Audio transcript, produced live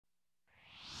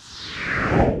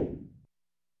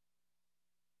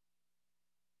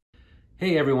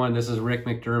Hey everyone, this is Rick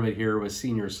McDermott here with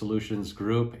Senior Solutions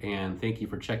Group, and thank you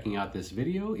for checking out this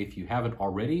video. If you haven't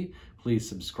already, please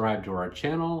subscribe to our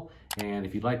channel, and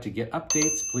if you'd like to get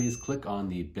updates, please click on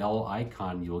the bell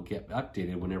icon. You'll get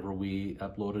updated whenever we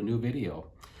upload a new video.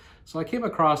 So I came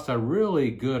across a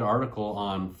really good article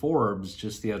on Forbes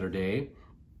just the other day.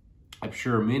 I'm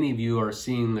sure many of you are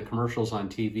seeing the commercials on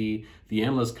TV, the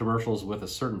endless commercials with a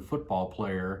certain football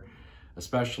player,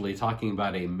 especially talking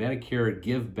about a Medicare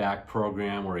give back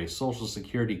program or a Social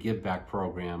Security give back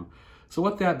program. So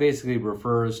what that basically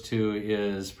refers to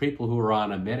is people who are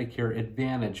on a Medicare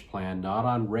Advantage plan, not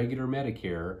on regular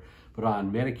Medicare, but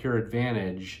on Medicare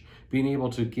Advantage, being able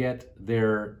to get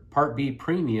their Part B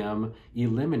premium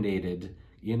eliminated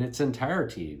in its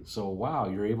entirety. So wow,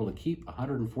 you're able to keep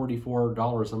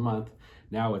 $144 a month.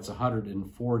 Now it's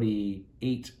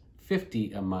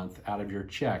 $148.50 a month out of your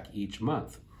check each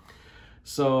month.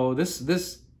 So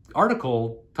this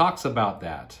article talks about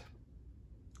that.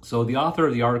 So the author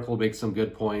of the article makes some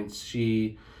good points.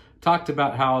 She talked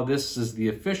about how this is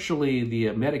officially the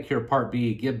Medicare Part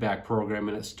B give back program,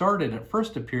 and it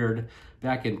first appeared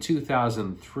back in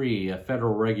 2003. A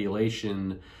federal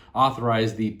regulation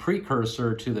authorized the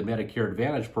precursor to the Medicare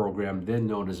Advantage program, then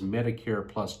known as Medicare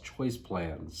Plus Choice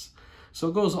Plans. So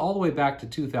it goes all the way back to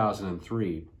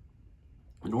 2003.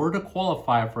 In order to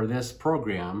qualify for this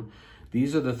program,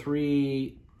 these are the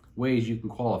three ways you can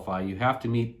qualify. You have to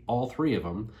meet all three of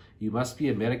them. You must be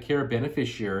a Medicare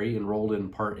beneficiary enrolled in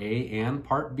Part A and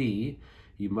Part B.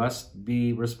 You must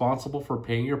be responsible for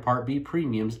paying your Part B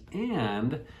premiums,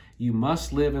 and you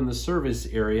must live in the service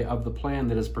area of the plan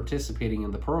that is participating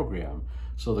in the program.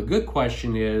 So the good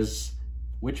question is,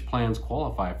 which plans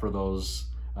qualify for those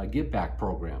give back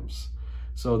programs?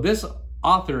 So this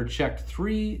author checked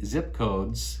 3 zip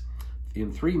codes in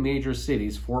 3 major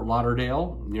cities: Fort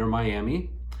Lauderdale, near Miami,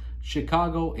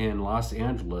 Chicago, and Los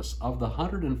Angeles. Of the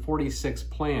 146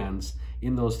 plans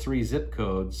in those 3 zip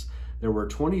codes, there were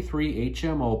 23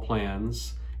 HMO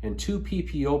plans and 2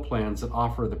 PPO plans that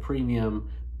offer the premium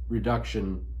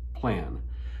reduction plan.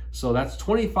 So that's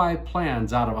 25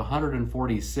 plans out of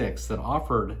 146 that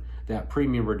offered that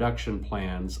premium reduction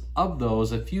plans. Of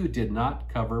those, a few did not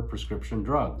cover prescription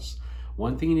drugs.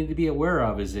 One thing you need to be aware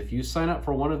of is if you sign up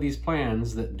for one of these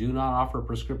plans that do not offer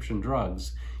prescription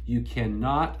drugs, you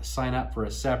cannot sign up for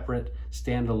a separate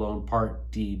standalone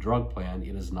Part D drug plan.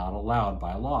 It is not allowed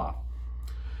by law.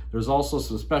 There's also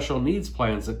some special needs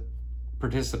plans that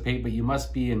participate, but you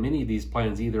must be in many of these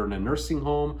plans either in a nursing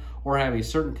home or have a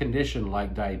certain condition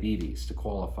like diabetes to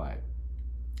qualify.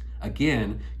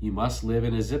 Again, you must live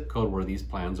in a zip code where these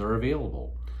plans are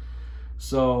available.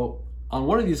 So on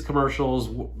one of these commercials,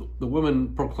 the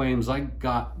woman proclaims, I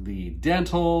got the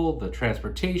dental, the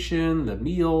transportation, the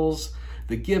meals,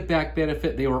 the give back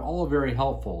benefit. They were all very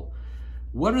helpful.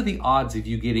 What are the odds of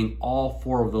you getting all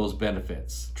 4 of those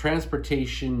benefits?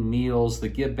 Transportation, meals, the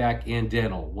give back, and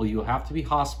dental. Well, you'll have to be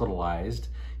hospitalized.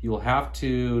 You'll have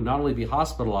to not only be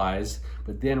hospitalized,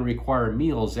 but then require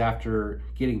meals after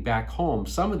getting back home.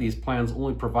 Some of these plans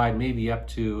only provide maybe up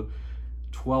to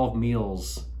 12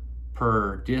 meals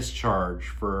per discharge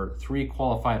for 3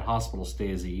 qualified hospital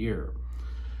stays a year.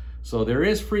 So there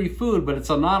is free food, but it's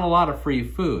not a lot of free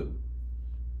food.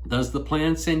 Does the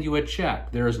plan send you a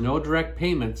check? There is no direct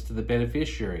payments to the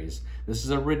beneficiaries. This is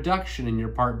a reduction in your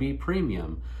Part B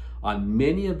premium. On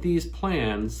many of these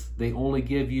plans, they only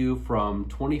give you from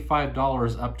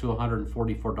 $25 up to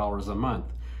 $144 a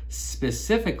month.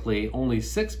 Specifically, only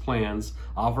 6 plans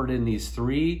offered in these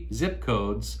 3 zip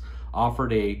codes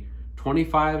offered a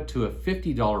 $25 to a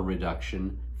 $50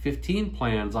 reduction. 15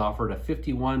 plans offered a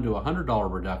 $51 to a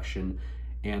 $100 reduction,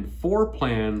 and 4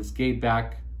 plans gave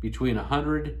back between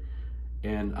 $100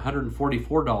 and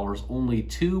 $144. Only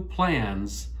 2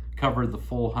 plans covered the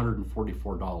full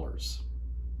 $144.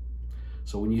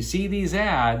 So when you see these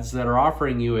ads that are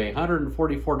offering you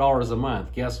 $144 a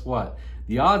month, guess what?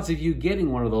 The odds of you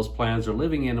getting one of those plans or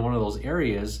living in one of those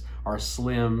areas are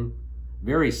slim,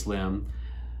 very slim.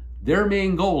 Their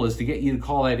main goal is to get you to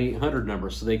call that 800 number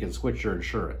so they can switch your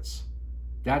insurance.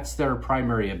 That's their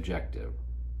primary objective.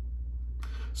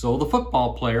 So the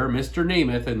football player, Mr.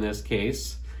 Namath in this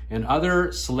case, and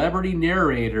other celebrity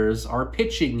narrators are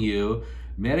pitching you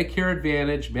Medicare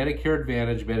Advantage, Medicare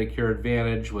Advantage, Medicare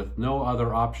Advantage, with no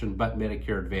other option but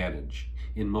Medicare Advantage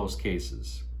in most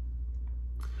cases.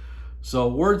 So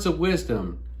words of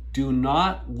wisdom: do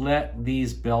not let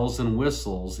these bells and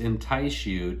whistles entice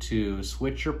you to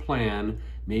switch your plan,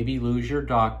 maybe lose your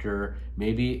doctor,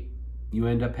 maybe you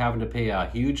end up having to pay a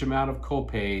huge amount of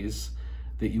copays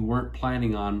that you weren't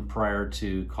planning on prior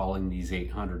to calling these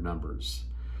 800 numbers.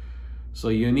 So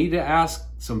you need to ask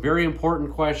some very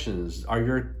important questions. Are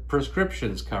your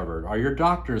prescriptions covered? Are your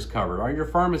doctors covered? Are your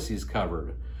pharmacies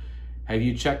covered? Have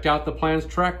you checked out the plan's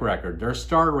track record, their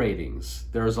star ratings?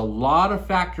 There's a lot of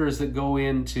factors that go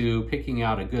into picking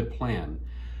out a good plan.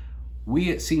 We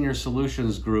at Senior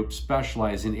Solutions Group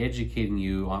specialize in educating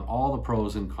you on all the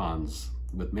pros and cons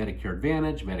with Medicare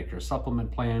Advantage, Medicare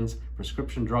supplement plans,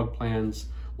 prescription drug plans,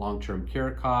 long-term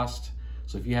care cost.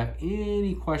 So if you have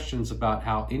any questions about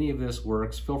how any of this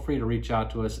works, feel free to reach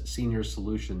out to us at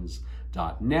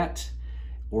seniorsolutions.net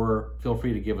or feel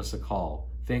free to give us a call.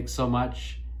 Thanks so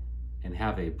much and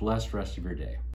have a blessed rest of your day.